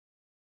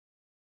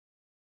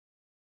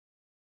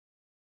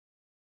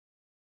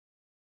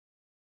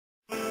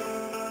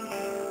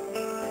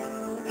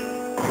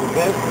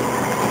Okay.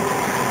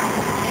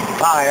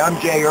 Hi, I'm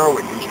Jay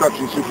Irwin,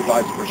 Construction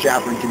Supervisor for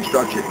Shafran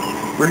Construction.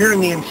 We're here in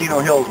the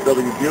Encino Hills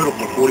building a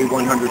beautiful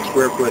 4,100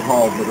 square foot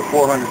home with a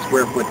 400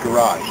 square foot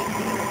garage.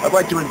 I'd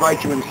like to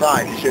invite you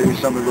inside to show you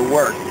some of the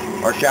work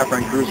our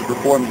Shafran crews are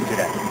performing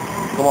today.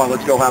 Come on,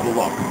 let's go have a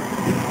look.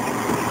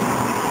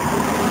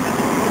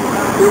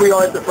 Here we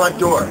are at the front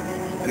door.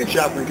 And at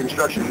Shafran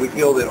Construction, we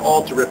feel that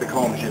all terrific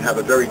homes should have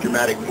a very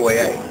dramatic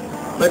foyer.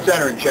 Let's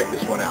enter and check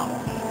this one out.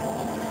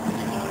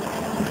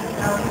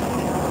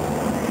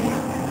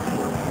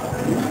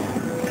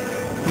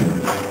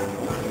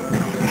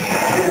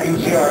 Here you can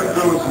see our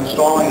crew is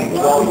installing a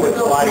 12-foot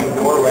sliding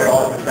door right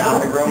off the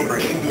family room for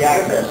easy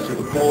access to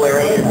the pool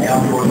area and the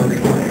outdoor living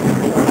area.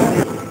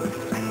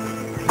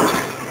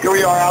 Here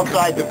we are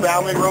outside the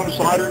family room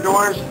slider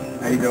doors.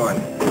 How you doing?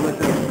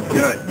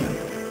 Good.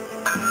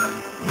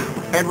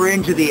 And we're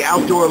into the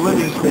outdoor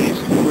living space,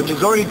 which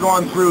has already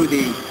gone through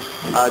the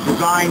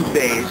design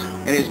phase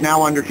and is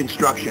now under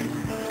construction.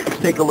 Let's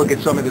take a look at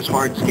some of this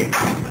hardscape.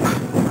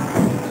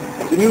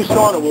 The new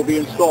sauna will be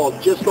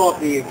installed just off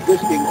the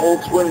existing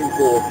old swimming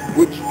pool,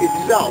 which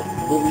itself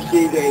will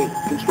receive a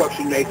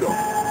construction makeover.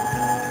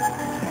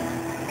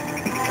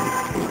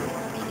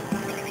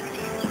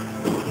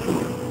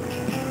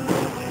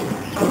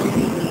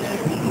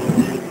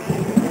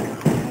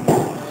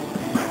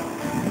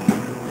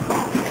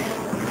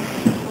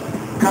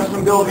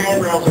 Custom-built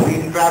handrails are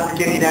being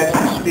fabricated as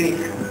we speak,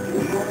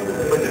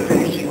 with the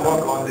finishing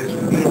look on this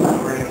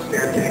granite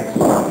staircase.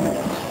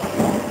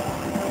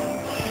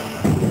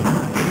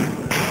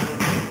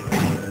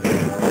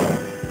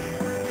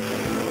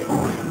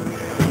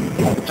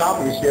 At the top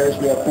of the stairs,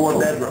 we have 4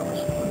 bedrooms.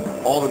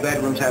 All the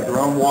bedrooms have their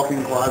own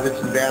walk-in closets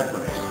and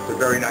bathrooms. It's a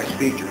very nice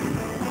feature.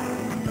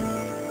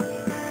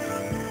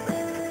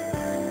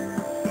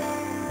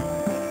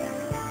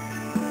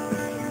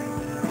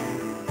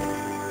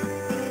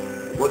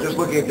 Well, just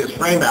looking at this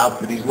frame out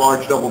for these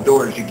large double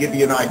doors should give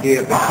you an idea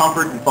of the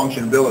comfort and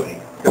functionality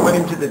that went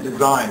into the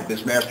design of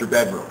this master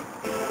bedroom.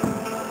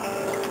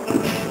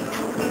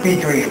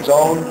 Featuring its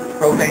own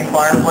propane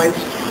fireplace.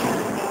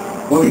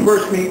 When we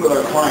first meet with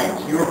our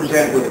clients, you are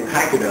presented with a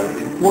packet of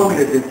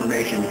informative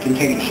information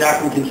containing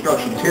Shafran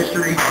Construction's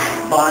history,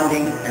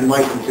 bonding, and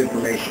license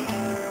information.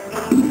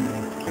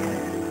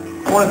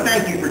 I want to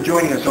thank you for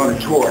joining us on a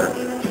tour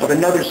of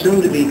another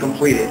soon-to-be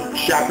completed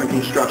Shafran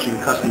Construction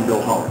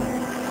custom-built home.